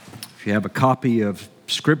If you have a copy of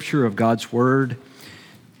Scripture, of God's Word,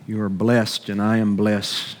 you are blessed, and I am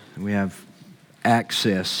blessed. We have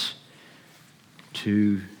access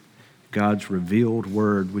to God's revealed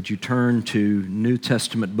Word. Would you turn to New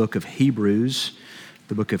Testament book of Hebrews?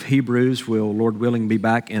 The book of Hebrews will, Lord willing, be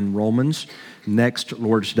back in Romans next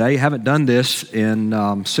Lord's Day. Haven't done this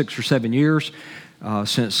in 6 or 7 years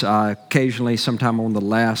since I occasionally, sometime on the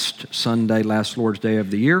last Sunday, last Lord's Day of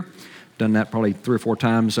the year, done that probably 3 or 4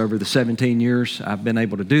 times over the 17 years I've been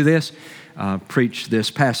able to do this. Preach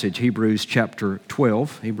this passage, Hebrews chapter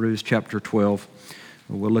 12. Hebrews chapter 12.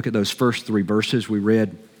 We'll look at those first 3 verses. We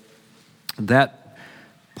read that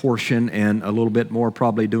portion and a little bit more,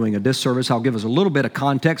 probably doing a disservice. I'll give us a little bit of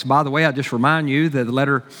context. By the way, I just remind you that the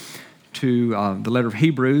letter of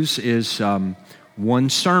Hebrews is one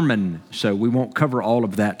sermon, so we won't cover all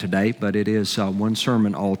of that today, but it is one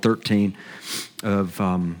sermon, all 13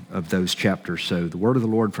 of those chapters. So the word of the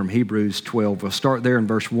Lord from Hebrews 12. We'll start there in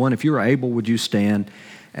verse 1. If you're able, would you stand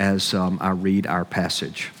as I read our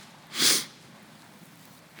passage?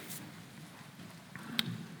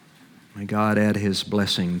 May God add His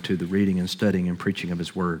blessing to the reading and studying and preaching of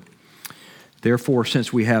His word. Therefore,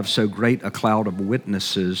 since we have so great a cloud of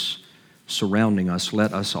witnesses surrounding us,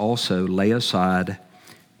 let us also lay aside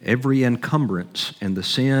every encumbrance and the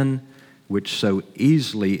sin which so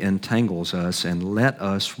easily entangles us, and let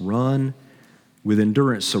us run with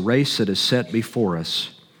endurance the race that is set before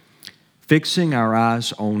us, fixing our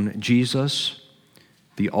eyes on Jesus,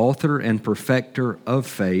 the author and perfecter of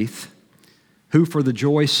faith, who for the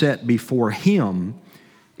joy set before Him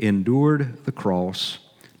endured the cross,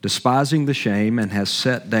 despising the shame, and has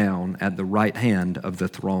sat down at the right hand of the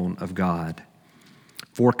throne of God.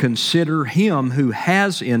 For consider Him who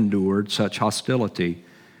has endured such hostility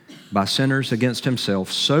by sinners against Himself,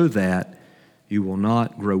 so that you will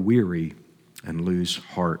not grow weary and lose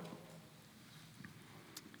heart.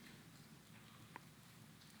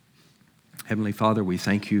 Heavenly Father, we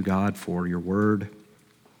thank you, God, for your word.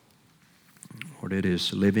 Lord, it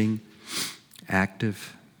is living,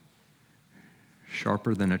 active,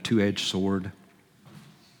 sharper than a two-edged sword.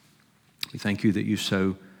 We thank you that you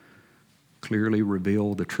so clearly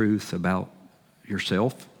reveal the truth about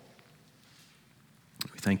yourself.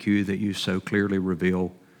 We thank you that you so clearly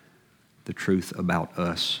reveal the truth about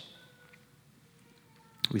us.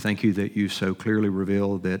 We thank you that you so clearly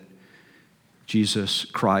reveal that Jesus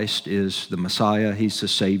Christ is the Messiah. He's the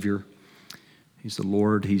Savior. He's the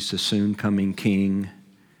Lord. He's the soon-coming King.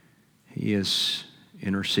 He is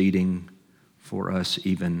interceding for us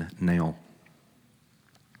even now.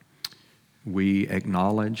 We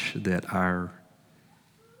acknowledge that our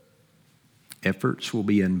efforts will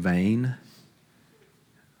be in vain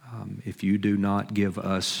if you do not give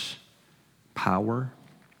us power,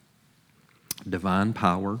 divine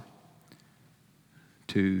power,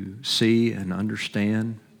 to see and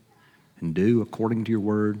understand and do according to your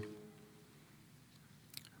word,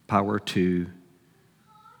 power to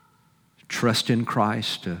trust in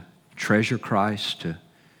Christ, to treasure Christ, to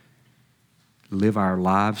live our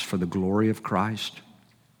lives for the glory of Christ.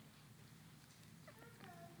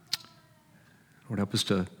 Lord, help us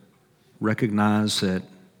to recognize that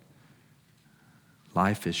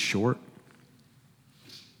life is short,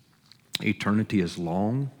 eternity is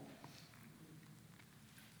long.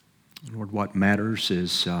 Lord, what matters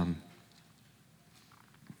is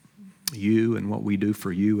you and what we do for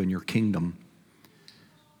you and your kingdom.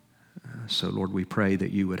 So, Lord, we pray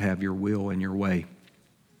that you would have your will and your way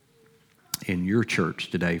in your church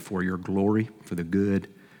today for your glory, for the good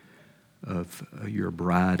of your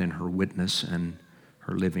bride and her witness and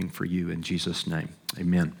her living for you. In Jesus' name,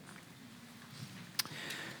 amen.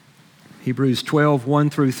 Hebrews 12, 1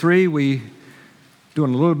 through 3, we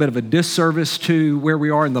doing a little bit of a disservice to where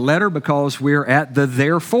we are in the letter because we're at the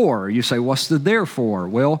therefore. You say, what's the therefore?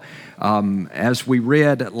 Well, as we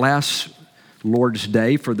read last Lord's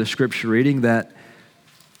Day for the scripture reading, that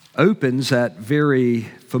opens that very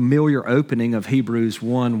familiar opening of Hebrews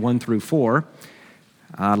 1, 1 through 4.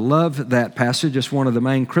 I love that passage. It's one of the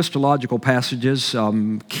main Christological passages,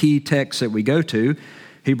 key texts that we go to.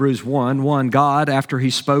 Hebrews 1, God, after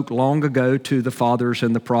He spoke long ago to the fathers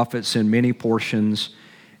and the prophets in many portions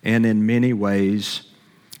and in many ways,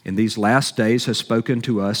 in these last days has spoken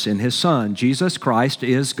to us in His Son. Jesus Christ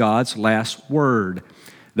is God's last word.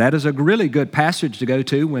 That is a really good passage to go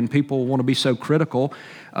to when people want to be so critical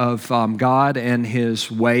of God and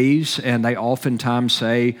His ways, and they oftentimes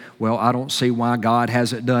say, well, I don't see why God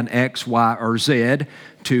hasn't done X, Y, or Z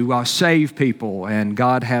to save people, and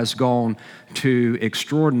God has gone to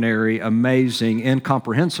extraordinary, amazing,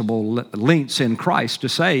 incomprehensible lengths in Christ to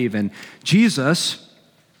save. And Jesus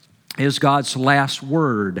is God's last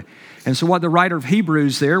word. And so what the writer of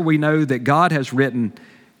Hebrews there, we know that God has written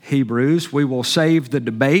Hebrews. We will save the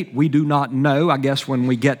debate. We do not know. I guess when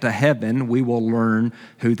we get to heaven, we will learn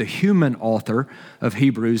who the human author of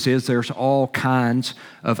Hebrews is. There's all kinds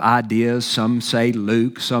of ideas. Some say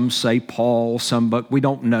Luke, some say Paul, but we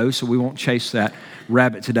don't know, so we won't chase that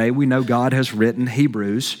rabbit today. We know God has written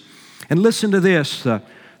Hebrews. And listen to this.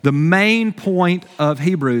 The main point of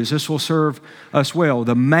Hebrews, this will serve us well.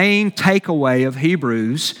 The main takeaway of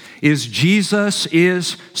Hebrews is Jesus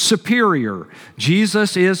is superior.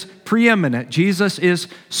 Jesus is preeminent. Jesus is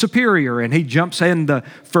superior. And he jumps in the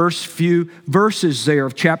first few verses there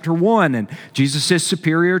of chapter 1. And Jesus is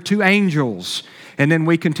superior to angels. And then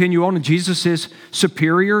we continue on, and Jesus is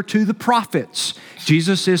superior to the prophets.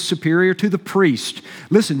 Jesus is superior to the priest.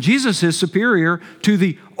 Listen, Jesus is superior to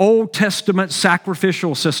the Old Testament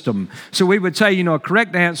sacrificial system. So we would say, a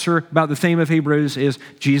correct answer about the theme of Hebrews is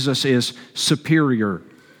Jesus is superior.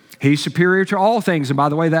 He's superior to all things. And by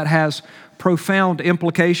the way, that has profound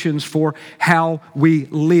implications for how we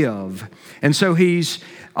live. And so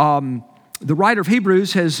the writer of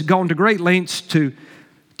Hebrews has gone to great lengths to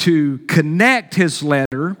connect his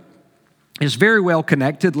letter. Is very well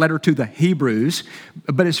connected, letter to the Hebrews,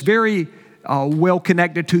 but it's very well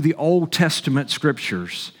connected to the Old Testament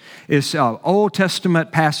scriptures. It's Old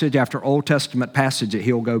Testament passage after Old Testament passage that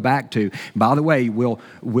he'll go back to. By the way, we'll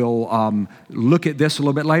look at this a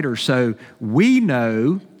little bit later. So we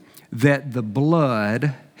know that the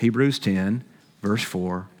blood, Hebrews 10, verse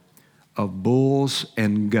 4, of bulls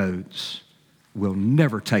and goats will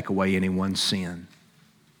never take away anyone's sin.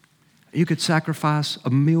 You could sacrifice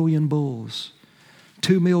 1 million bulls,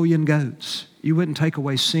 2 million goats. You wouldn't take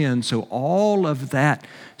away sin. So all of that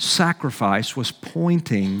sacrifice was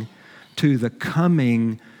pointing to the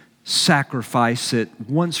coming sacrifice that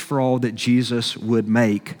once for all that Jesus would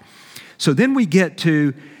make. So then we get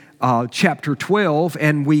to chapter 12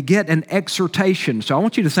 and we get an exhortation. So I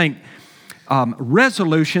want you to think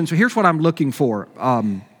resolutions. So here's what I'm looking for.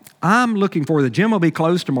 I'm looking for, the gym will be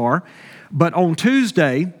closed tomorrow, but on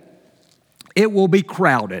Tuesday, it will be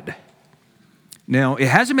crowded. Now, it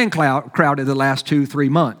hasn't been crowded the last 2-3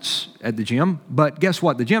 months at the gym, but guess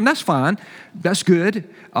what? The gym, that's fine. That's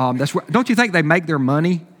good. Don't you think they make their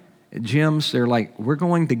money at gyms? They're like, we're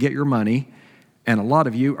going to get your money, and a lot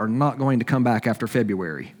of you are not going to come back after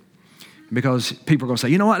February because people are going to say,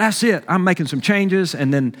 you know what, that's it. I'm making some changes,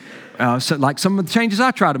 and then so like some of the changes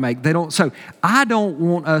I try to make, they don't. So I don't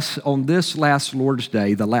want us on this last Lord's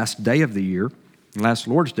Day, the last day of the year, last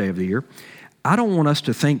Lord's Day of the year, I don't want us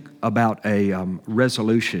to think about a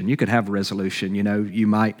resolution. You could have a resolution, you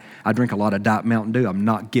might, I drink a lot of Diet Mountain Dew. I'm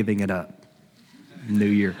not giving it up. New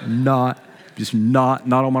Year, not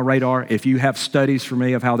on my radar. If you have studies for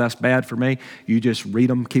me of how that's bad for me, you just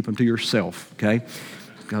read them, keep them to yourself, okay?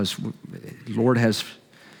 Because the Lord has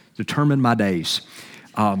determined my days.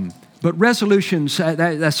 But resolutions,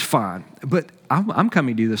 that's fine. But I'm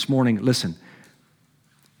coming to you this morning, listen,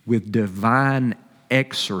 with divine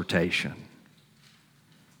exhortation.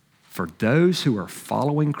 For those who are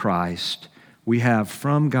following Christ, we have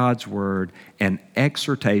from God's word an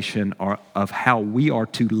exhortation of how we are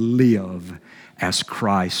to live as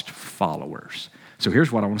Christ followers. So here's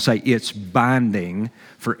what I want to say. It's binding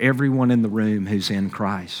for everyone in the room who's in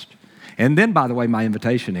Christ. And then, by the way, my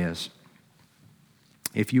invitation is,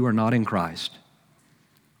 if you are not in Christ,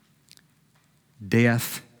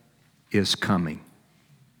 death is coming.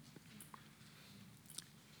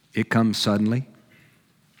 It comes suddenly.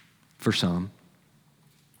 For some,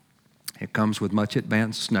 it comes with much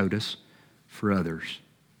advance notice for others.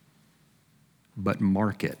 But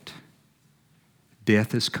mark it.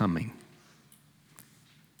 Death is coming.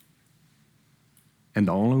 And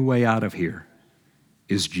the only way out of here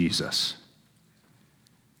is Jesus.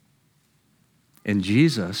 And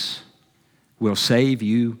Jesus will save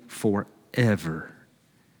you forever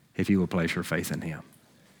if you will place your faith in him.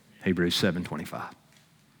 Hebrews 7:25.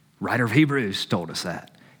 Writer of Hebrews told us that.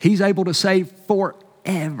 He's able to save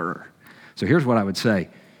forever. So here's what I would say.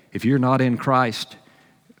 If you're not in Christ,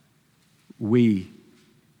 we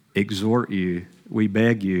exhort you, we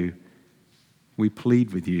beg you, we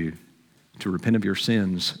plead with you to repent of your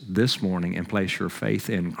sins this morning and place your faith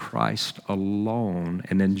in Christ alone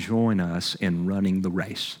and then join us in running the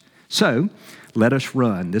race. So let us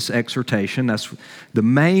run this exhortation. That's the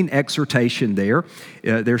main exhortation there.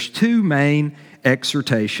 There's two main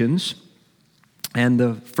exhortations. And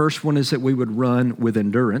the first one is that we would run with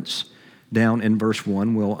endurance down in verse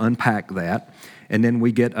 1. We'll unpack that. And then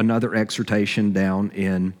we get another exhortation down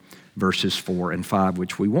in verses 4 and 5,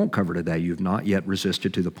 which we won't cover today. You've not yet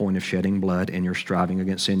resisted to the point of shedding blood in your striving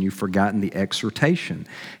against sin. You've forgotten the exhortation.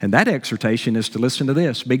 And that exhortation is to listen to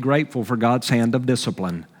this. Be grateful for God's hand of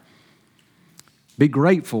discipline. Be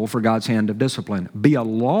grateful for God's hand of discipline. Be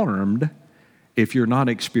alarmed if you're not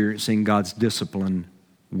experiencing God's discipline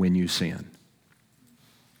when you sin.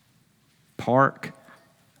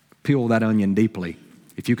 Peel that onion deeply.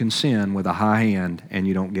 If you can sin with a high hand and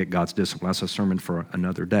you don't get God's discipline, that's a sermon for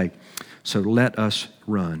another day. So let us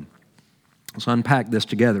run. Let's unpack this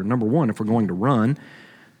together. Number one, if we're going to run,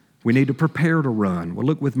 we need to prepare to run. Well,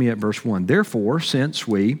 look with me at verse 1. Therefore, since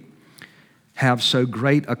we have so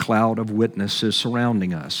great a cloud of witnesses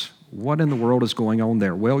surrounding us. What in the world is going on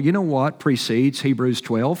there? Well, you know what precedes Hebrews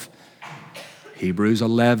 12? Hebrews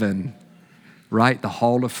 11, right? The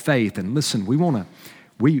hall of faith. And listen, we want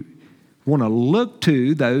to look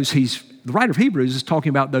to those. The writer of Hebrews is talking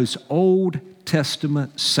about those Old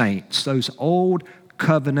Testament saints, those old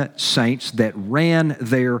covenant saints that ran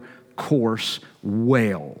their course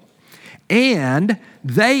well. And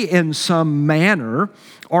they, in some manner,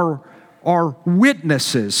 are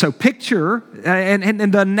witnesses. So picture,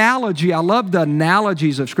 and the analogy, I love the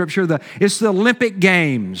analogies of Scripture. It's the Olympic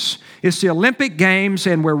Games. It's the Olympic Games,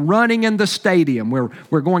 and we're running in the stadium.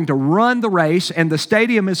 We're going to run the race, and the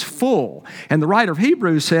stadium is full. And the writer of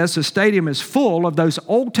Hebrews says the stadium is full of those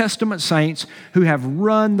Old Testament saints who have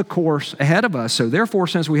run the course ahead of us. So therefore,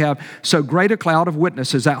 since we have so great a cloud of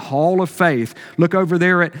witnesses, that hall of faith, look over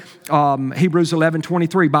there at Hebrews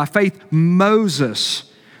 11:23. By faith, Moses,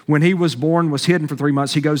 when he was born, was hidden for 3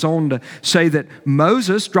 months. He goes on to say that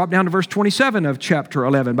Moses, drop down to verse 27 of chapter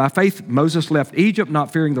 11. By faith, Moses left Egypt,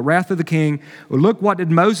 not fearing the wrath of the king. Well, look, what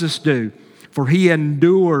did Moses do? For he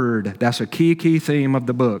endured. That's a key theme of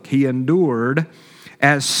the book. He endured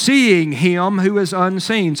as seeing him who is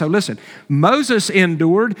unseen. So listen, Moses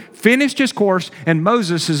endured, finished his course, and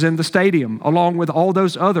Moses is in the stadium along with all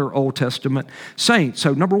those other Old Testament saints.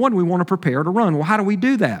 So number one, we want to prepare to run. Well, how do we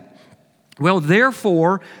do that? Well,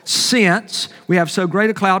 therefore, since we have so great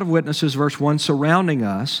a cloud of witnesses, verse 1, surrounding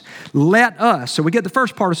us, let us, so we get the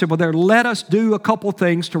first participle there, let us do a couple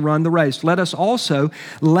things to run the race. Let us also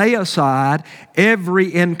lay aside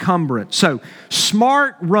every encumbrance. So,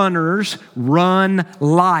 smart runners run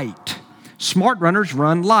light. Smart runners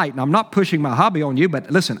run light. Now, I'm not pushing my hobby on you, but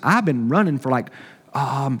listen, I've been running for like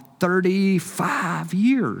 35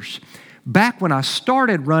 years. Back when I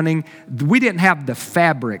started running, we didn't have the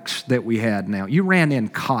fabrics that we had now. You ran in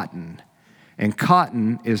cotton, and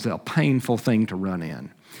cotton is a painful thing to run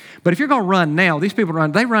in. But if you're going to run now, these people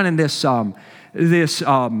run in this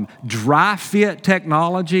dry fit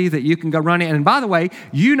technology that you can go run in. And by the way,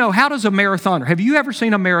 you know, how does a marathoner, have you ever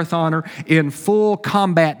seen a marathoner in full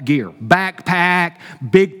combat gear? Backpack,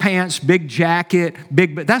 big pants, big jacket,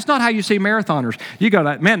 that's not how you see marathoners. You go,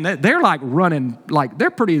 man, they're like running, like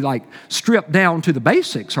they're pretty like stripped down to the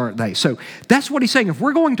basics, aren't they? So that's what he's saying. If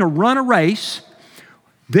we're going to run a race,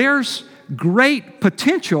 there's great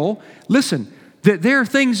potential. Listen, that there are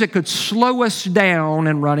things that could slow us down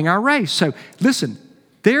in running our race. So listen,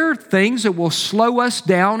 there are things that will slow us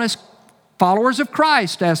down as followers of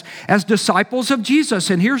Christ, as disciples of Jesus.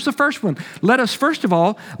 And here's the first one. Let us, first of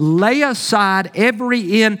all, lay aside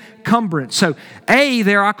every encumbrance. So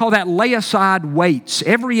there, I call that lay aside weights,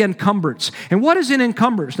 every encumbrance. And what is an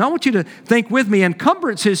encumbrance? Now I want you to think with me.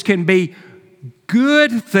 Encumbrances can be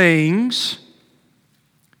good things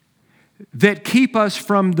that keep us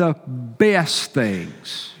from the best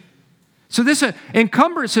things. So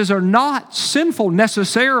encumbrances are not sinful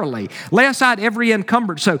necessarily. Lay aside every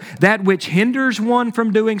encumbrance. So that which hinders one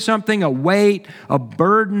from doing something, a weight, a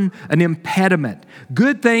burden, an impediment.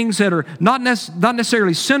 Good things that are not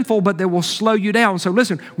necessarily sinful, but that will slow you down. So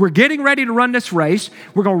listen, we're getting ready to run this race.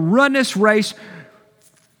 We're going to run this race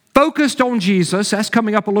focused on Jesus. That's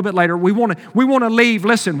coming up a little bit later. We want to leave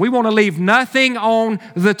nothing on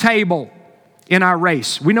the table in our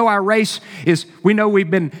race. We know our race we know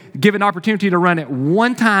we've been given opportunity to run it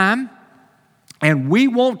one time, and we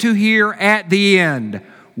want to hear at the end,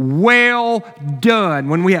 well done.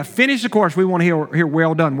 When we have finished the course, we want to hear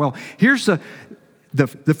well done. Well, here's the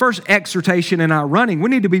first exhortation in our running. We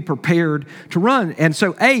need to be prepared to run. And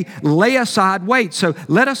so, lay aside weight. So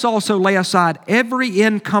let us also lay aside every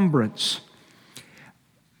encumbrance.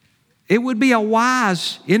 It would be a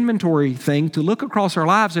wise inventory thing to look across our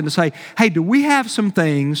lives and to say, hey, do we have some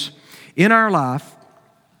things in our life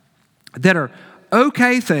that are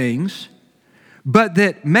okay things, but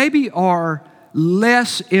that maybe are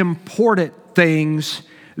less important things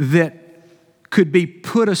that could be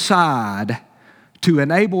put aside to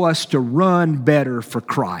enable us to run better for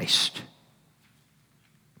Christ?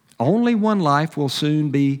 Only one life will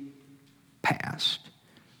soon be past.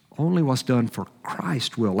 Only what's done for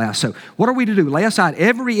Christ will last. So what are we to do? Lay aside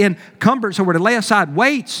every encumbrance. So we're to lay aside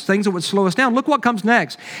weights, things that would slow us down. Look what comes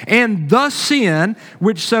next. And the sin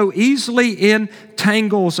which so easily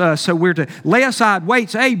entangles us. So we're to lay aside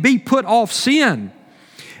weights. A, B, put off sin.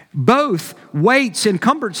 Both weights,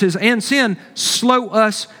 encumbrances, and sin slow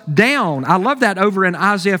us down. I love that over in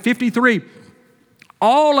Isaiah 53.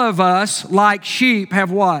 All of us, like sheep,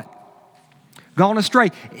 have what? Gone astray.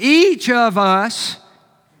 Each of us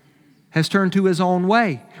has turned to his own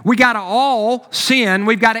way. We got to all sin.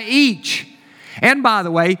 We've got to each. And by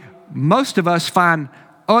the way, most of us find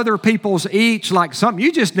other people's each like something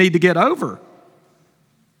you just need to get over.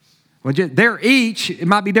 Well, their each, it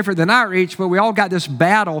might be different than our each, but we all got this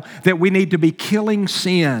battle that we need to be killing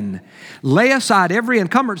sin. Lay aside every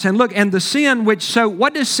encumbrance and look, and the sin which so,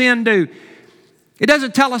 what does sin do? It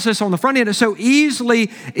doesn't tell us this on the front end. It so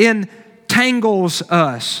easily entangles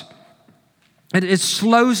us. It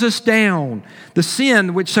slows us down. The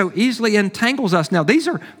sin which so easily entangles us. Now, these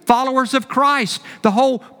are followers of Christ. The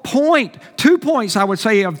whole point, 2 points, I would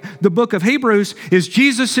say, of the book of Hebrews is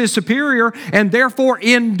Jesus is superior and therefore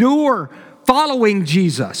endure following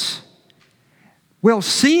Jesus. Well,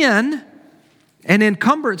 sin and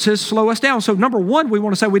encumbrances slow us down. So number one, we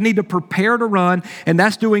want to say we need to prepare to run, and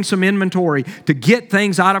that's doing some inventory to get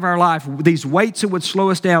things out of our life, these weights that would slow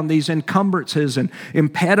us down, these encumbrances and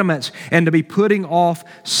impediments, and to be putting off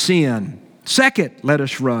sin. Second, let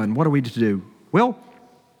us run. What are we to do? Well,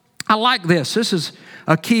 I like this. This is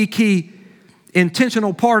a key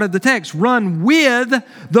intentional part of the text. Run with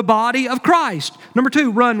the body of Christ. Number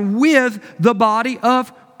two, run with the body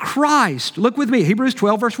of Christ. Look with me, Hebrews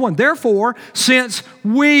 12, verse 1. Therefore, since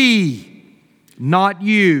we, not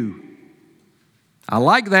you, I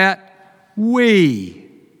like that, we,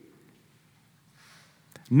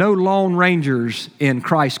 no lone rangers in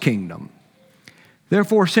Christ's kingdom.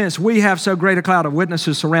 Therefore, since we have so great a cloud of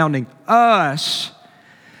witnesses surrounding us,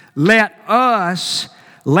 let us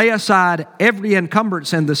lay aside every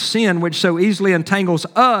encumbrance and the sin which so easily entangles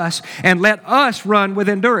us, and let us run with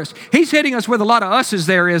endurance. He's hitting us with a lot of us's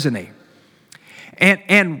there, isn't he?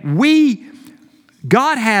 And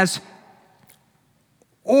God has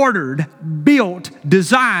ordered, built,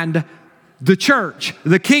 designed the church,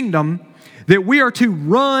 the kingdom, that we are to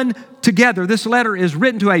run together. This letter is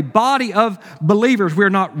written to a body of believers. We're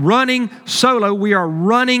not running solo. We are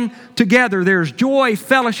running together. There's joy,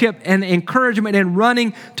 fellowship, and encouragement in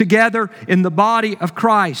running together in the body of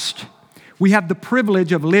Christ. We have the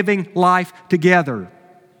privilege of living life together.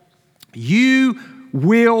 You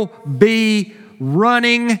will be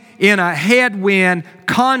running in a headwind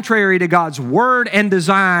contrary to God's word and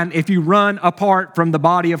design if you run apart from the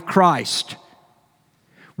body of Christ.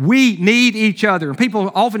 We need each other. And people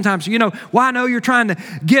oftentimes, well, I know you're trying to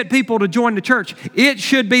get people to join the church. It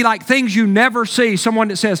should be like things you never see. Someone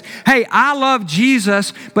that says, hey, I love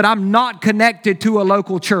Jesus, but I'm not connected to a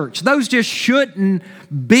local church. Those just shouldn't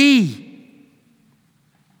be.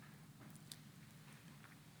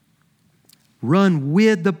 Run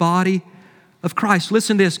with the body of Christ.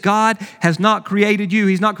 Listen to this. God has not created you.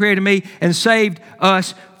 He's not created me and saved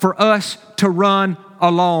us for us to run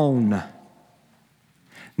alone.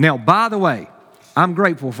 Now, by the way, I'm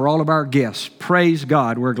grateful for all of our guests. Praise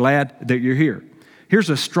God. We're glad that you're here. Here's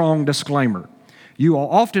a strong disclaimer. You will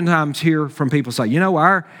oftentimes hear from people say,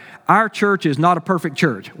 our church is not a perfect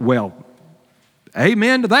church. Well,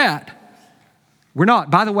 amen to that. We're not.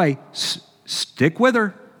 By the way, stick with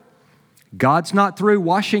her. God's not through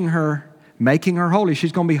washing her, making her holy.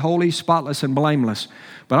 She's going to be holy, spotless, and blameless.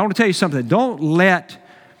 But I want to tell you something. Don't let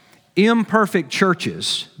imperfect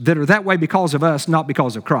churches that are that way because of us, not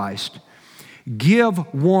because of Christ, give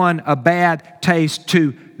one a bad taste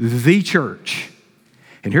to the church.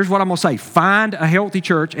 And here's what I'm going to say. Find a healthy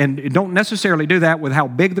church, and don't necessarily do that with how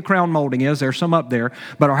big the crown molding is. There's some up there.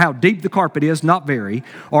 But or how deep the carpet is, not very.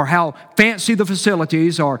 Or how fancy the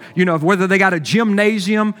facilities, or, whether they got a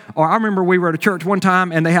gymnasium. Or I remember we were at a church one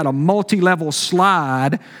time, and they had a multi-level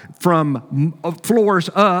slide from floors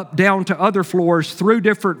up down to other floors through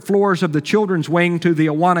different floors of the children's wing to the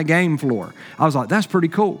Awana game floor. I was like, that's pretty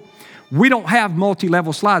cool. We don't have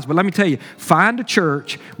multi-level slides, but let me tell you, find a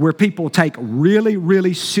church where people take really,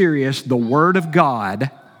 really serious the Word of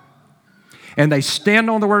God, and they stand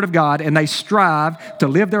on the Word of God, and they strive to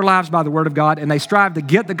live their lives by the Word of God, and they strive to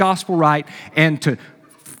get the gospel right and to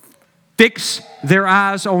fix their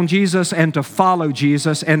eyes on Jesus and to follow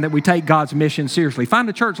Jesus, and that we take God's mission seriously. Find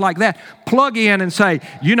a church like that. Plug in and say,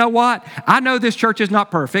 you know what? I know this church is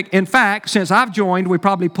not perfect. In fact, since I've joined, we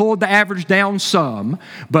probably pulled the average down some,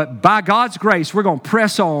 but by God's grace, we're going to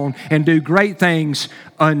press on and do great things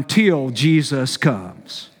until Jesus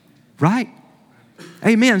comes. Right?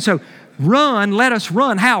 Amen. So run, let us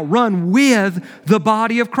run. How? Run with the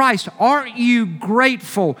body of Christ. Aren't you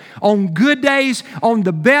grateful on good days, on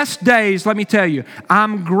the best days? Let me tell you,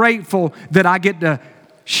 I'm grateful that I get to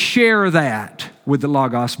share that with the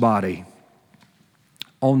Logos body.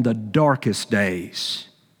 On the darkest days,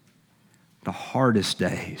 the hardest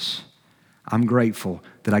days, I'm grateful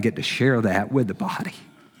that I get to share that with the body.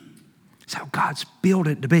 That's how God's built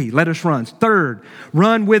it to be. Let us run. Third,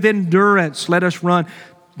 run with endurance. Let us run.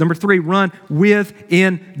 Number 3, run with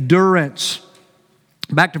endurance.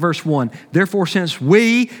 Back to verse 1. Therefore, since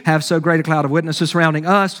we have so great a cloud of witnesses surrounding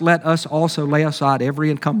us, let us also lay aside every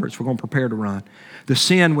encumbrance. We're going to prepare to run. The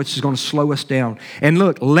sin which is going to slow us down. And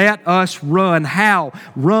look, let us run. How?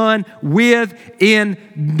 Run with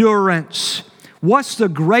endurance. What's the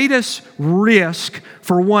greatest risk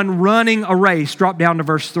for one running a race? Drop down to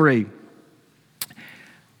verse 3.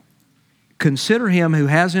 Consider him who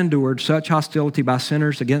has endured such hostility by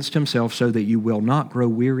sinners against himself, so that you will not grow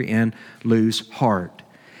weary and lose heart.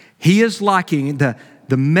 He is likening the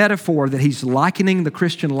metaphor that he's likening the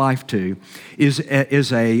Christian life to is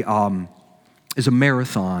a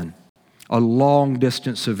marathon, a long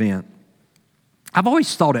distance event. I've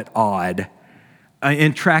always thought it odd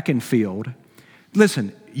in track and field.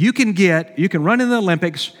 Listen, you can run in the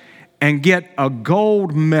Olympics and get a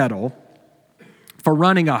gold medal for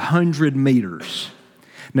running 100 meters.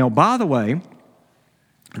 Now, by the way,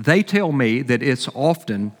 they tell me that it's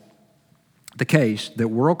often the case that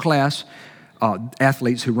world-class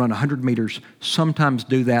athletes who run 100 meters sometimes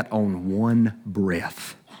do that on one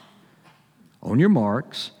breath. On your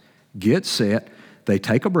marks, get set, they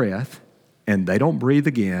take a breath, and they don't breathe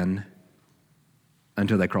again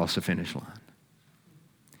until they cross the finish line.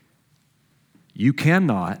 You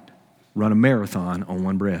cannot run a marathon on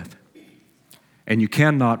one breath. And you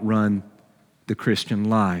cannot run the Christian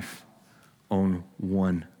life on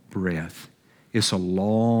one breath. It's a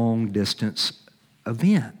long distance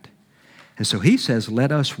event. And so he says,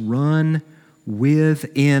 let us run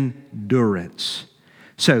with endurance.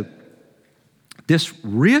 So this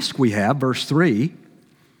risk we have, verse 3,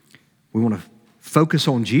 we want to focus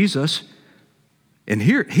on Jesus. And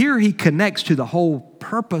here he connects to the whole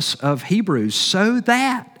purpose of Hebrews, so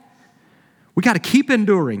that we got to keep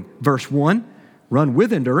enduring. Verse 1. Run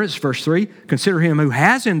with endurance. Verse 3, consider him who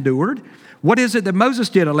has endured. What is it that Moses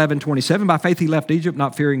did? 11:27, by faith he left Egypt,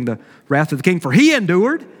 not fearing the wrath of the king, for he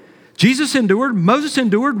endured. Jesus endured. Moses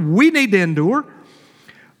endured. We need to endure.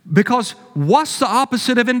 Because what's the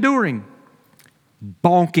opposite of enduring?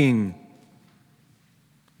 Bonking.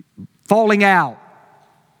 Falling out.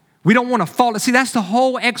 We don't want to fall. See, that's the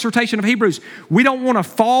whole exhortation of Hebrews. We don't want to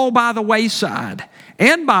fall by the wayside.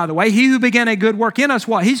 And by the way, he who began a good work in us,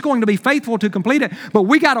 what? He's going to be faithful to complete it. But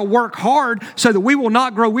we got to work hard so that we will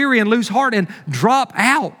not grow weary and lose heart and drop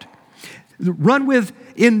out. Run with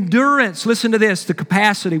endurance. Listen to this, the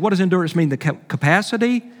capacity. What does endurance mean? The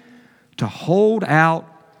capacity to hold out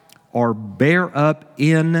or bear up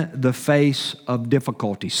in the face of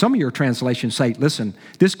difficulty. Some of your translations say, listen,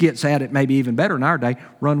 this gets at it maybe even better in our day,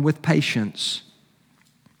 run with patience.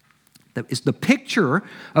 The picture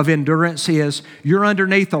of endurance is you're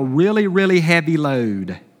underneath a really, really heavy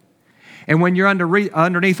load. And when you're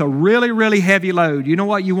underneath a really, really heavy load, you know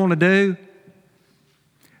what you want to do?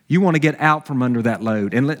 You want to get out from under that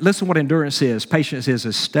load. And listen what endurance is. Patience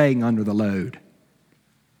is staying under the load.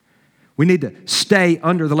 We need to stay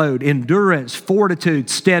under the load. Endurance, fortitude,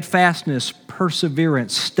 steadfastness,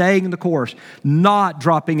 perseverance, staying the course, not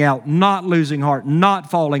dropping out, not losing heart,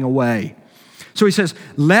 not falling away. So he says,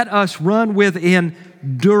 let us run with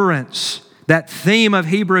endurance. That theme of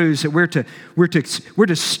Hebrews that we're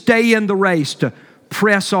to stay in the race, to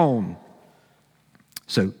press on.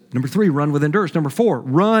 So number 3, run with endurance. Number 4,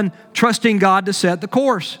 run trusting God to set the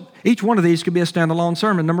course. Each one of these could be a standalone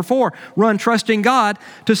sermon. Number 4, run trusting God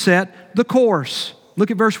to set the course.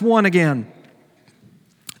 Look at verse 1 again.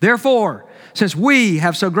 Therefore, since we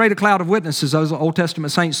have so great a cloud of witnesses, those Old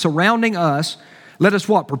Testament saints surrounding us, let us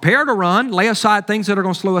what? Prepare to run. Lay aside things that are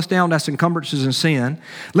going to slow us down. That's encumbrances and sin.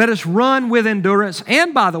 Let us run with endurance.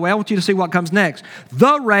 And by the way, I want you to see what comes next.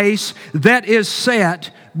 The race that is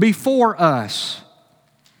set before us.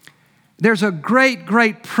 There's a great,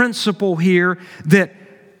 great principle here that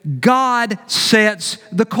God sets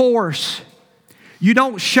the course. You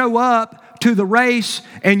don't show up to the race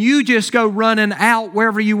and you just go running out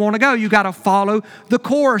wherever you want to go. You got to follow the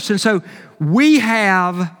course. And so we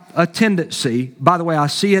have a tendency, by the way, I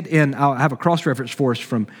see it I have a cross-reference for us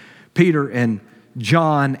from Peter and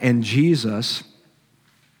John and Jesus.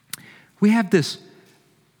 I have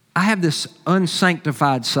this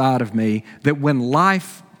unsanctified side of me that when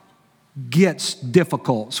life gets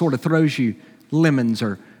difficult, sort of throws you lemons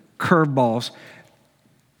or curveballs,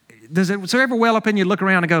 does it ever well up in you, look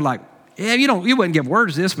around and go like, yeah, you wouldn't give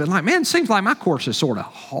words to this, but like, man, it seems like my course is sort of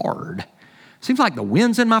hard. Seems like the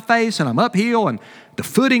wind's in my face and I'm uphill and the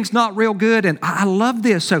footing's not real good, and I love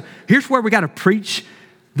this. So here's where we got to preach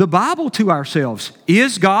the Bible to ourselves.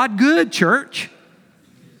 Is God good, church?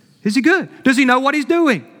 Is He good? Does He know what He's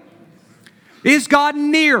doing? Is God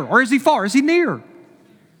near or is He far? Is He near?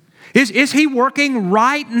 Is He working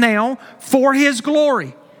right now for His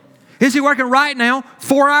glory? Is He working right now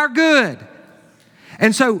for our good?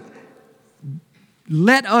 And so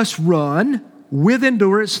let us run with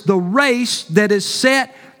endurance the race that is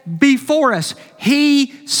set before us.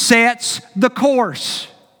 He sets the course.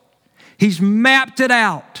 He's mapped it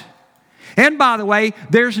out. And by the way,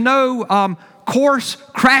 there's no course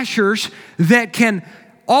crashers that can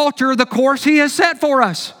alter the course He has set for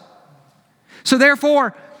us. So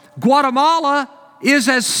therefore, Guatemala is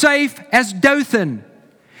as safe as Dothan.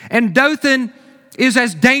 And Dothan is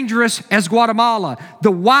as dangerous as Guatemala.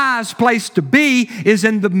 The wise place to be is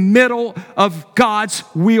in the middle of God's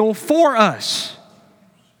will for us.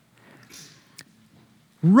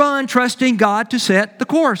 Run trusting God to set the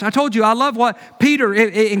course. I told you, I love what Peter,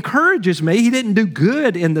 it encourages me. He didn't do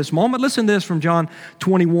good in this moment. Listen to this from John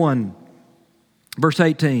 21, verse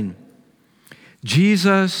 18.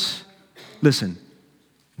 Jesus, listen,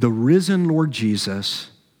 the risen Lord Jesus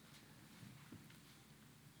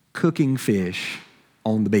cooking fish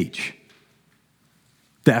on the beach.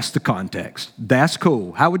 That's the context. That's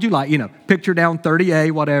cool. How would you like, picture down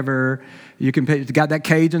 30A, whatever. You can got that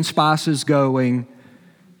Cajun spices going.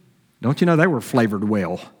 Don't you know they were flavored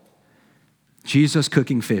well? Jesus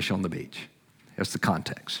cooking fish on the beach. That's the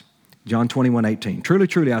context. John 21:18. Truly,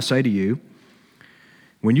 truly, I say to you,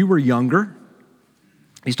 when you were younger,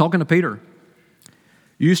 he's talking to Peter,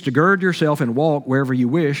 you used to gird yourself and walk wherever you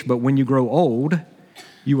wish, but when you grow old,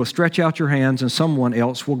 you will stretch out your hands and someone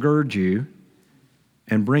else will gird you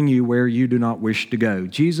and bring you where you do not wish to go.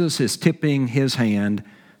 Jesus is tipping his hand,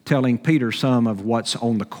 telling Peter some of what's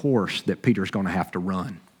on the course that Peter's going to have to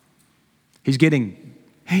run. He's getting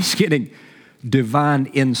divine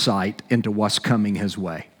insight into what's coming his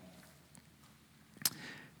way.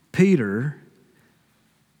 Peter,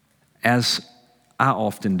 as I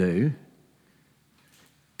often do,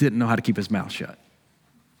 didn't know how to keep his mouth shut.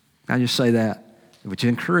 I just say that, which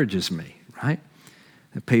encourages me, right?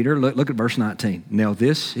 Peter, look at verse 19. Now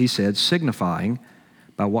this, he said, signifying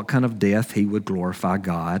by what kind of death he would glorify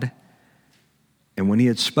God. And when he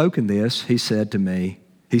had spoken this, he said to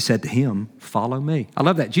him, follow me. I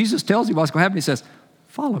love that. Jesus tells him what's going to happen. He says,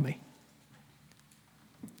 follow me.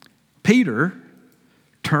 Peter,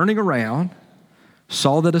 turning around,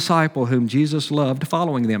 saw the disciple whom Jesus loved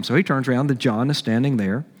following them. So he turns around, and John is standing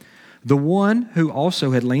there, the one who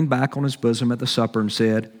also had leaned back on his bosom at the supper and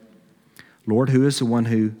said, Lord, who is the one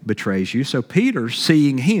who betrays you? So Peter,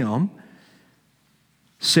 seeing him,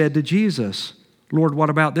 said to Jesus, Lord, what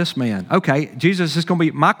about this man? Okay, Jesus,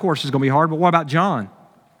 my course is going to be hard, but what about John?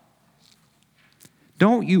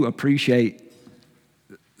 Don't you appreciate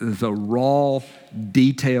the raw,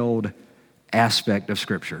 detailed aspect of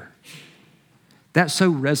Scripture? That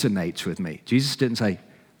so resonates with me. Jesus didn't say,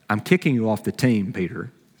 I'm kicking you off the team,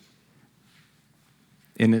 Peter.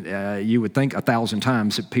 And you would think 1,000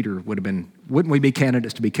 times that Peter would have been, wouldn't we be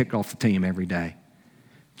candidates to be kicked off the team every day?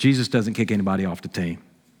 Jesus doesn't kick anybody off the team.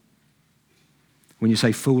 When you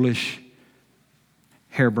say foolish,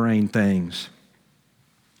 harebrained things,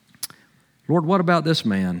 Lord, what about this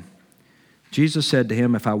man? Jesus said to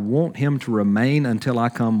him, if I want him to remain until I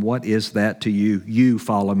come, what is that to you? You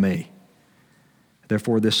follow me.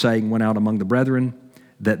 Therefore, this saying went out among the brethren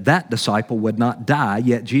that disciple would not die,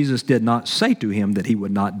 yet Jesus did not say to him that he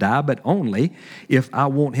would not die, but only, if I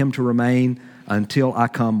want him to remain until I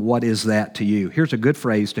come, what is that to you? Here's a good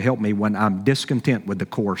phrase to help me when I'm discontent with the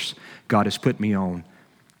course God has put me on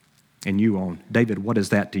and you on. David, what is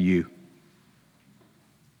that to you?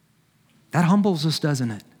 That humbles us,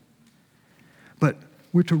 doesn't it? But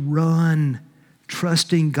we're to run,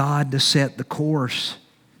 trusting God to set the course.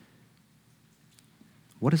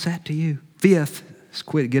 What is that to you? Fifth, it's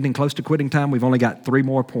getting close to quitting time. We've only got 3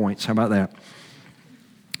 more points. How about that?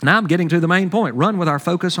 Now I'm getting to the main point. Run with our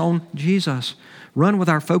focus on Jesus. Run with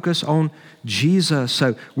our focus on Jesus.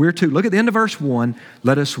 So we're to, look at the end of verse 1.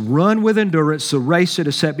 Let us run with endurance the race that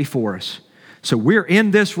is set before us. So we're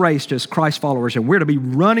in this race as Christ followers, and we're to be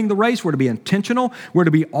running the race. We're to be intentional. We're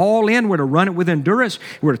to be all in. We're to run it with endurance.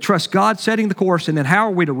 We're to trust God setting the course. And then how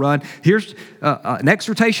are we to run? Here's an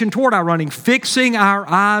exhortation toward our running, fixing our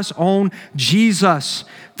eyes on Jesus.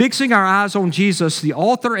 Fixing our eyes on Jesus, the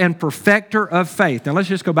author and perfecter of faith. Now let's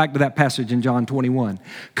just go back to that passage in John 21.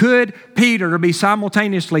 Could Peter be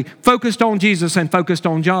simultaneously focused on Jesus and focused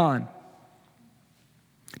on John?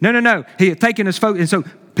 No. He had taken his focus. And so,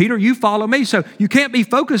 Peter, you follow me. So you can't be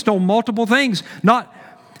focused on multiple things. Not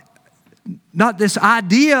this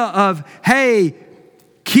idea of, hey,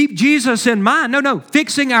 keep Jesus in mind. No.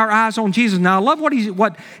 Fixing our eyes on Jesus. Now, I love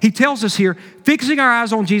what he tells us here. Fixing our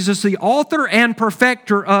eyes on Jesus, the author and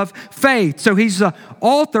perfecter of faith. So he's the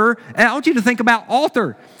author. And I want you to think about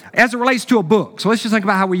author as it relates to a book. So let's just think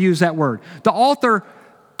about how we use that word. The author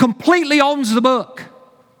completely owns the book.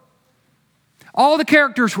 All the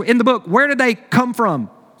characters in the book, where did they come from?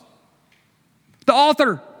 The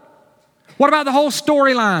author. What about the whole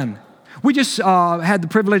storyline? We just had the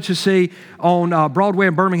privilege to see on Broadway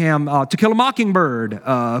in Birmingham, To Kill a Mockingbird,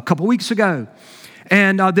 a couple weeks ago.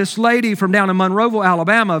 And this lady from down in Monroeville,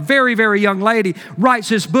 Alabama, very, very young lady, writes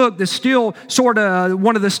this book that's still sort of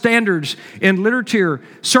one of the standards in literature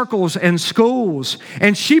circles and schools.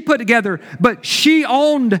 And she put together, but she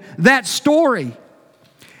owned that story.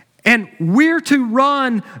 And we're to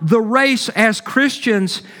run the race as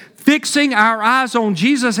Christians, fixing our eyes on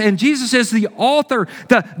Jesus. And Jesus is the author,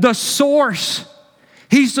 the source.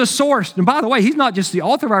 He's the source. And by the way, He's not just the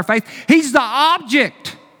author of our faith. He's the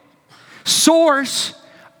object. Source,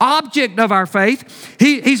 object of our faith.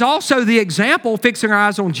 He's also the example, fixing our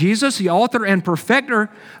eyes on Jesus, the author and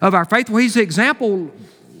perfecter of our faith. Well, He's the example.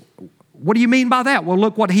 What do you mean by that? Well,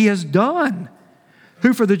 look what He has done.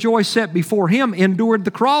 Who for the joy set before Him endured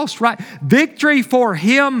the cross, right? Victory for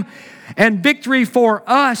Him and victory for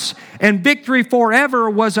us and victory forever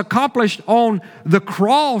was accomplished on the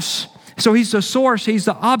cross. So He's the source, He's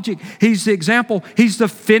the object, He's the example, He's the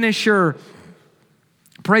finisher.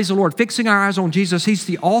 Praise the Lord. Fixing our eyes on Jesus, He's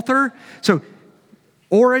the author. So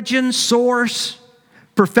origin, source,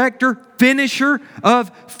 perfecter, finisher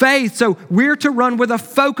of faith. So we're to run with a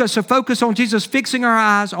focus on Jesus, fixing our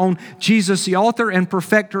eyes on Jesus, the author and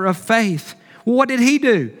perfecter of faith. Well, what did He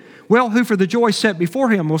do? Well, who for the joy set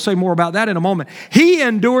before Him, we'll say more about that in a moment. He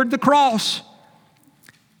endured the cross.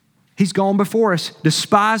 He's gone before us,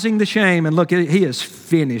 despising the shame. And look, He is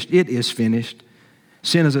finished. It is finished.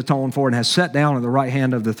 Sin is atoned for and has sat down at the right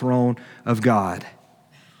hand of the throne of God.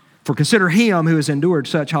 For consider Him who has endured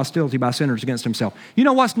such hostility by sinners against Himself. You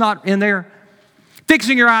know what's not in there?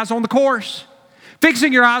 Fixing your eyes on the course.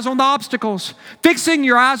 Fixing your eyes on the obstacles. Fixing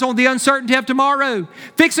your eyes on the uncertainty of tomorrow.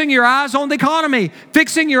 Fixing your eyes on the economy.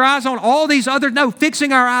 Fixing your eyes on all these other,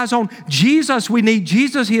 fixing our eyes on Jesus. We need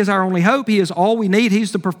Jesus. He is our only hope. He is all we need.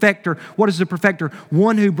 He's the perfecter. What is the perfecter?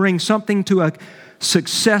 One who brings something to a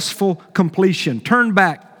successful completion. Turn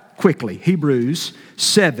back quickly. Hebrews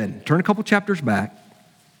 7. Turn a couple chapters back.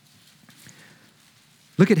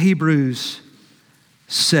 Look at Hebrews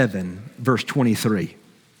 7, verse 23.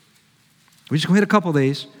 We're just going to hit a couple of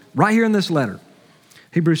these right here in this letter.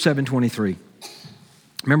 Hebrews 7:23.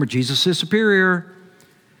 Remember, Jesus is superior.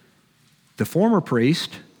 The former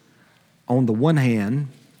priest, on the one hand,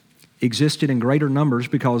 existed in greater numbers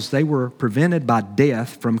because they were prevented by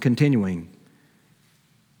death from continuing.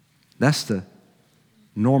 That's the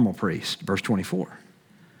normal priest, verse 24.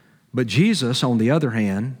 But Jesus, on the other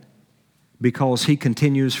hand, because He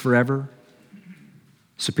continues forever,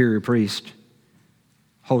 superior priest,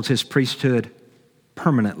 holds His priesthood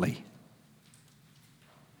permanently.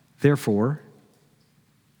 Therefore,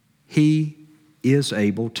 He is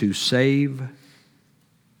able to save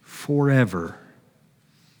forever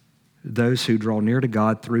those who draw near to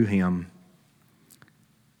God through Him,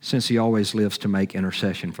 since He always lives to make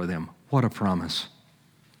intercession for them. What a promise.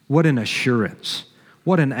 What an assurance.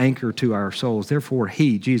 What an anchor to our souls. Therefore,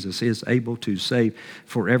 He, Jesus, is able to save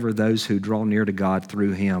forever those who draw near to God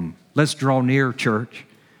through Him. Let's draw near, church,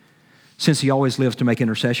 since He always lives to make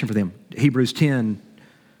intercession for them. Hebrews 10,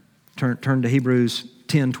 turn to Hebrews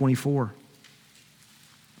 10:24.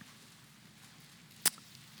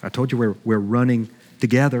 I told you we're running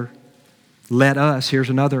together. Let us, here's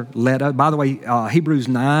another, let us. By the way, Hebrews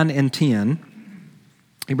 9 and 10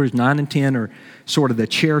 are sort of the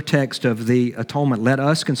chair text of the atonement. Let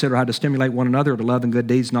us consider how to stimulate one another to love and good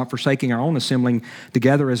deeds, not forsaking our own assembling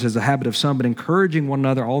together as is the habit of some, but encouraging one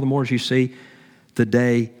another all the more as you see the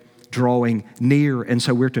day drawing near. And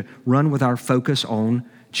so we're to run with our focus on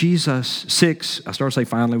Jesus. 6, I start to say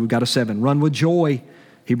finally, we've got a 7. Run with joy.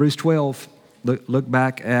 Hebrews 12, look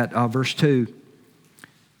back at verse 2.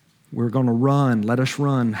 We're going to run. Let us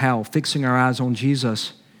run. How? Fixing our eyes on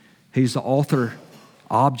Jesus. He's the author,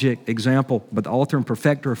 object, example, but the author and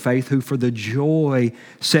perfecter of faith, who for the joy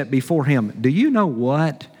set before him. Do you know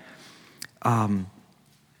what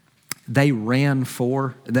they ran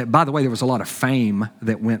for? By the way, there was a lot of fame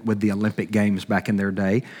that went with the Olympic Games back in their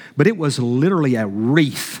day, but it was literally a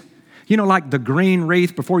wreath. You know, like the green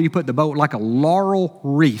wreath before you put the bow, like a laurel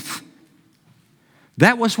wreath.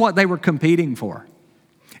 That was what they were competing for.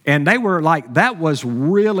 And they were like, that was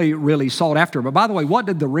really, really sought after. But by the way, what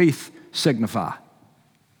did the wreath signify?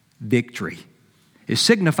 Victory. It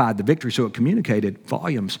signified the victory, so it communicated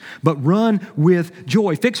volumes. But run with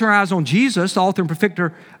joy. Fix our eyes on Jesus, the author and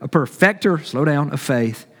perfecter, slow down, of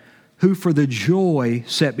faith, who for the joy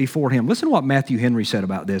set before him. Listen to what Matthew Henry said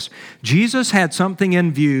about this. Jesus had something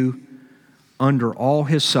in view under all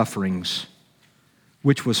his sufferings,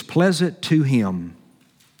 which was pleasant to him.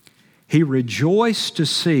 He rejoiced to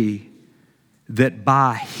see that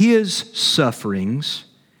by his sufferings,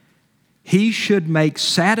 he should make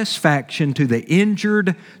satisfaction to the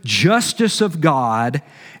injured justice of God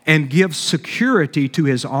and give security to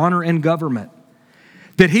his honor and government.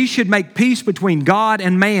 That he should make peace between God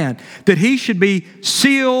and man. That he should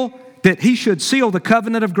seal the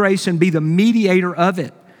covenant of grace and be the mediator of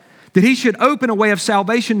it. That he should open a way of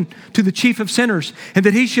salvation to the chief of sinners, and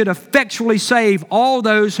that he should effectually save all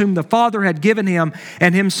those whom the Father had given him,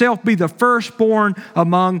 and himself be the firstborn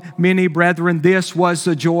among many brethren. This was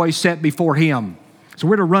the joy set before him. So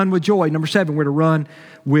we're to run with joy. Number 7, we're to run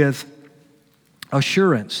with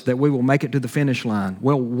assurance that we will make it to the finish line.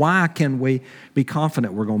 Well, why can we be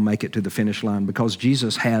confident we're going to make it to the finish line? Because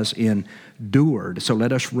Jesus has endured. So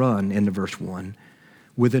let us run into verse 1.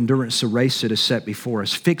 With endurance the race that is set before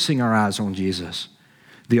us, fixing our eyes on Jesus,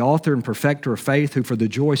 the author and perfecter of faith, who for the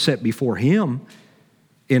joy set before him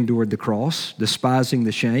endured the cross, despising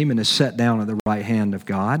the shame, and is set down at the right hand of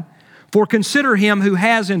God. For consider him who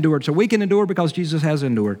has endured. So we can endure because Jesus has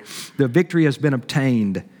endured. The victory has been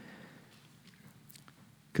obtained.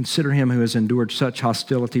 Consider him who has endured such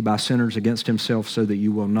hostility by sinners against himself, so that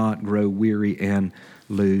you will not grow weary and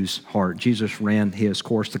lose heart. Jesus ran his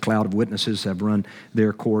course. The cloud of witnesses have run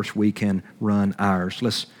their course. We can run ours.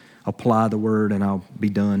 Let's apply the word and I'll be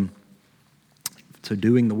done. So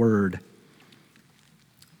doing the word.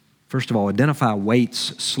 First of all, identify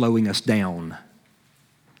weights slowing us down.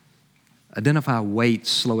 Identify weights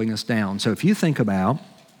slowing us down. So if you think about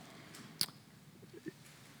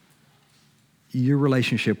your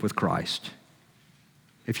relationship with Christ,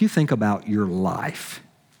 if you think about your life,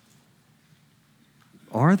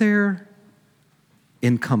 are there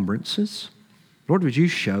encumbrances? Lord, would you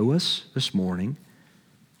show us this morning?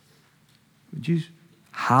 Would you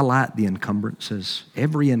highlight the encumbrances?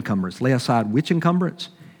 Every encumbrance. Lay aside which encumbrance?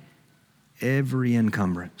 Every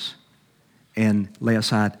encumbrance. And lay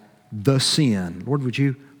aside the sin. Lord, would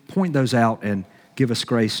you point those out and give us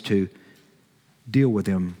grace to deal with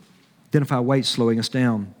them? Identify weights slowing us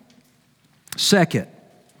down. Second,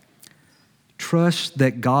 trust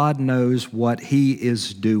that God knows what he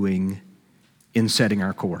is doing in setting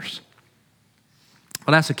our course.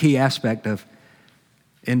 Well, that's a key aspect of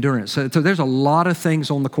endurance. So there's a lot of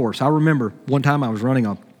things on the course. I remember one time I was running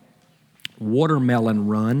a watermelon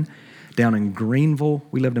run down in Greenville.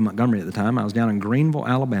 We lived in Montgomery at the time. I was down in Greenville,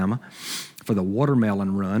 Alabama for the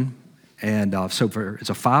watermelon run. And it's a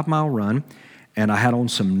 5-mile run. And I had on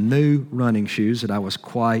some new running shoes that I was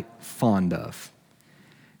quite fond of.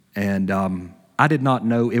 And I did not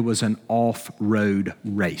know it was an off-road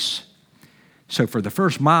race. So for the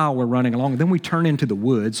first mile, we're running along. Then we turn into the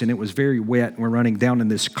woods, and it was very wet. And we're running down in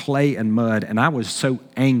this clay and mud. And I was so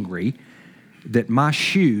angry that my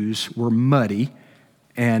shoes were muddy,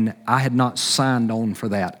 and I had not signed on for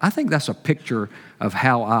that. I think that's a picture of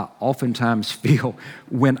how I oftentimes feel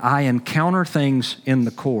when I encounter things in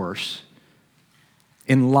the course,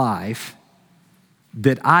 in life,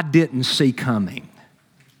 that I didn't see coming.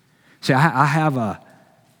 See, I have a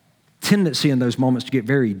tendency in those moments to get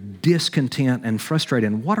very discontent and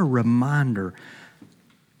frustrated. And what a reminder.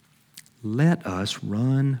 Let us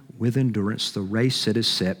run with endurance the race that is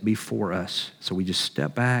set before us. So we just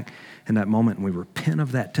step back in that moment and we repent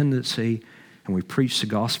of that tendency and we preach the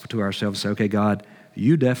gospel to ourselves. Say, okay, God,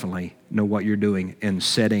 you definitely know what you're doing in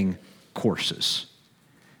setting courses.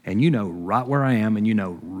 And you know right where I am, and you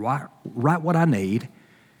know right what I need.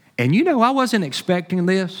 And you know I wasn't expecting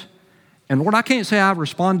this. And Lord, I can't say I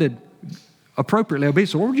responded appropriately obedient.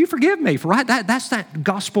 So, Lord, would you forgive me? That's that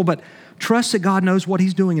gospel, but trust that God knows what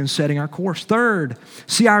he's doing in setting our course. Third,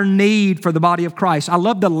 see our need for the body of Christ. I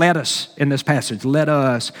love the let us in this passage. Let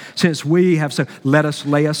us, since we have said, let us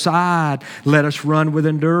lay aside, let us run with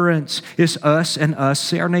endurance. It's us and us.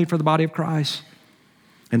 See our need for the body of Christ.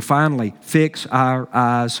 And finally, fix our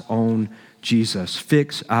eyes on Jesus.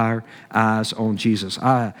 Fix our eyes on Jesus.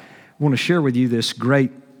 I want to share with you this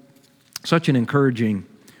such an encouraging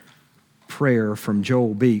prayer from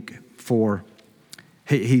Joel Beek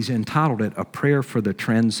he's entitled it, A Prayer for the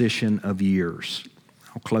Transition of Years.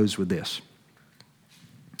 I'll close with this.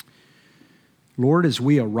 Lord, as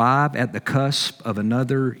we arrive at the cusp of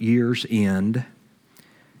another year's end,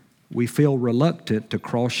 we feel reluctant to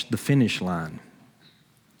cross the finish line,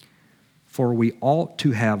 for we ought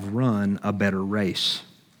to have run a better race.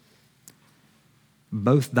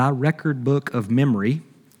 Both thy record book of memory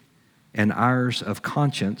and ours of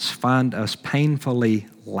conscience find us painfully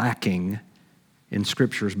lacking in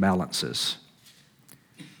Scripture's balances.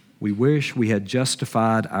 We wish we had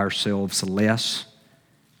justified ourselves less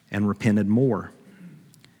and repented more.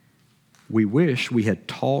 We wish we had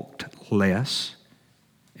talked less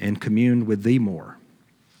and communed with thee more.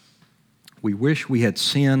 We wish we had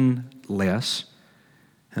sinned less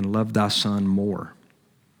and loved thy Son more.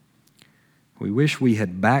 We wish we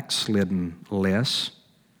had backslidden less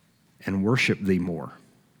and worshiped thee more.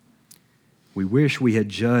 We wish we had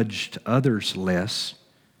judged others less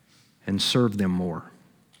and served them more.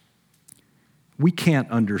 We can't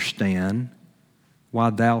understand why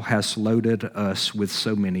thou hast loaded us with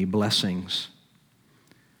so many blessings.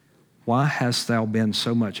 Why hast thou been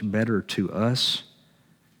so much better to us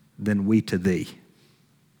than we to thee?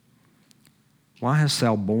 Why hast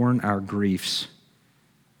thou borne our griefs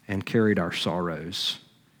and carried our sorrows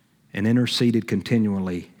and interceded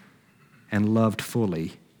continually and loved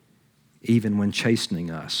fully, even when chastening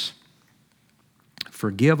us?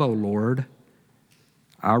 Forgive, O Lord,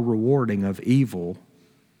 our rewarding of evil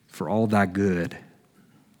for all thy good.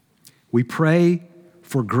 We pray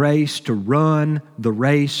for grace to run the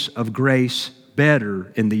race of grace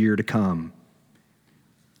better in the year to come.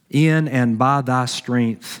 In and by thy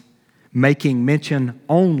strength, making mention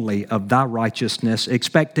only of thy righteousness,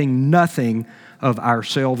 expecting nothing of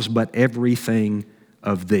ourselves but everything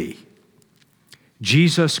of thee.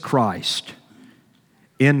 Jesus Christ,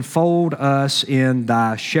 enfold us in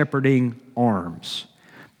thy shepherding arms.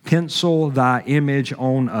 Pencil thy image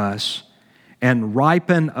on us and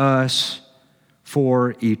ripen us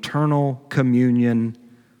for eternal communion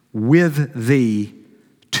with thee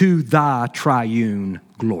to thy triune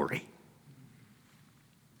glory.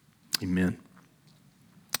 Amen.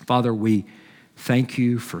 Father, we thank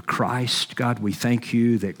you for Christ. God, we thank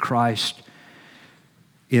you that Christ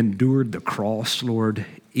endured the cross, Lord,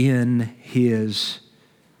 in his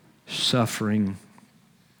suffering.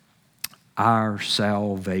 Our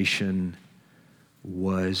salvation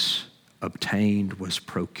was obtained, was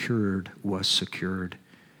procured, was secured.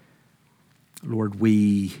 Lord,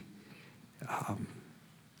 we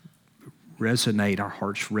our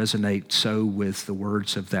hearts resonate so with the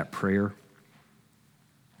words of that prayer.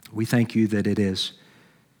 We thank you that it is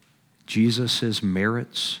Jesus'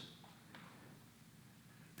 merits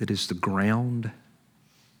that is the ground,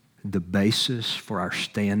 the basis for our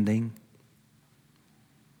standing.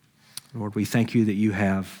 Lord, we thank you that you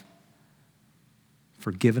have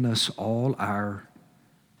forgiven us all our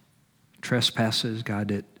trespasses, God,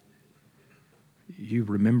 that you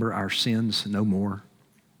remember our sins no more.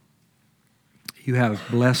 You have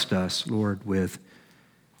blessed us, Lord, with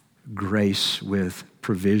grace, with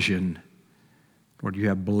provision. Lord, you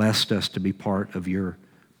have blessed us to be part of your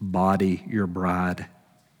body, your bride.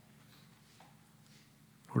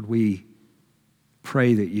 Lord, we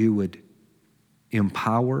pray that you would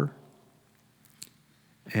empower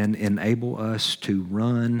and enable us to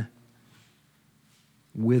run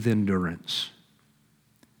with endurance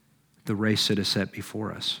the race that is set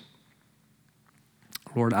before us.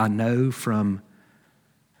 Lord, I know from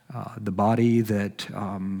the body that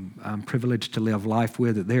I'm privileged to live life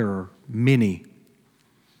with that there are many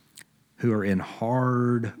who are in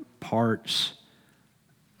hard parts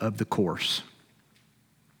of the course.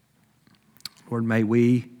 Lord, may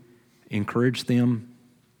we encourage them.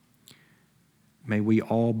 May we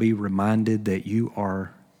all be reminded that you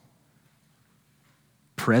are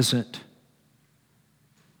present,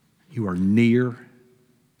 you are near,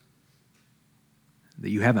 that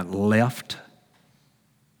you haven't left,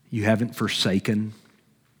 you haven't forsaken.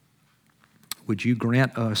 Would you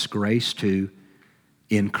grant us grace to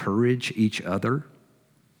encourage each other?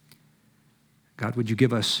 God, would you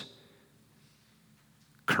give us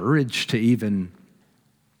courage to even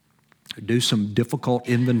do some difficult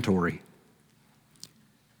inventory.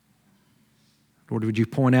 Lord, would you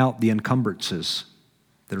point out the encumbrances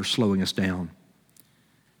that are slowing us down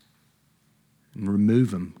and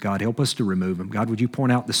remove them? God, help us to remove them. God, would you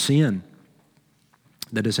point out the sin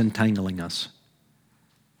that is entangling us?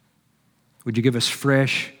 Would you give us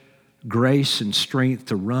fresh grace and strength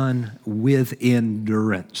to run with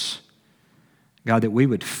endurance? God, that we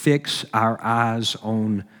would fix our eyes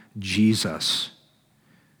on Jesus.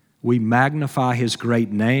 We magnify his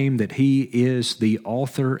great name, that he is the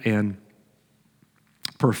author and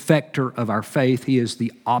perfecter of our faith. He is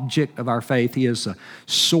the object of our faith. He is the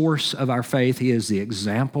source of our faith. He is the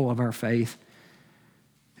example of our faith.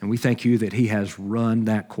 And we thank you that he has run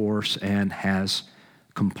that course and has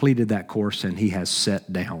completed that course and he has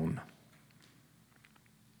set down.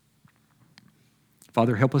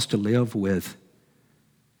 Father, help us to live with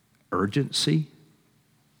urgency.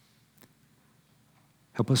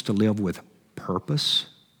 Help us to live with purpose.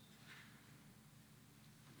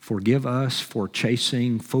 Forgive us for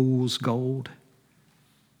chasing fool's gold.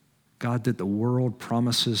 God, that the world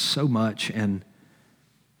promises so much and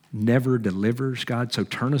never delivers, God, so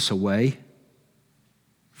turn us away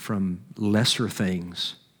from lesser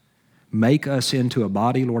things. Make us into a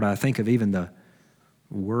body, Lord. I think of even the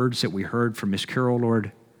words that we heard from Miss Carol,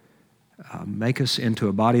 Lord. Make us into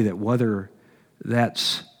a body that, whether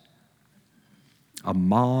that's a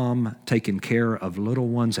mom taking care of little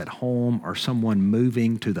ones at home or someone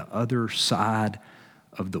moving to the other side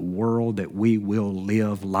of the world, that we will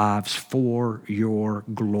live lives for your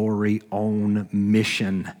glory on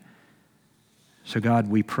mission. So God,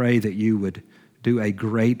 we pray that you would do a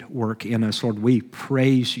great work in us. Lord, we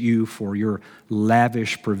praise you for your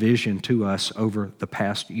lavish provision to us over the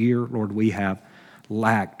past year. Lord, we have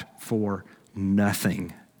lacked for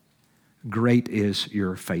nothing. Great is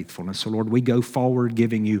your faithfulness. So Lord, we go forward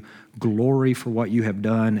giving you glory for what you have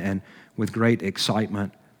done and with great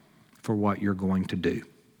excitement for what you're going to do.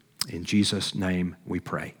 In Jesus' name we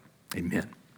pray. Amen.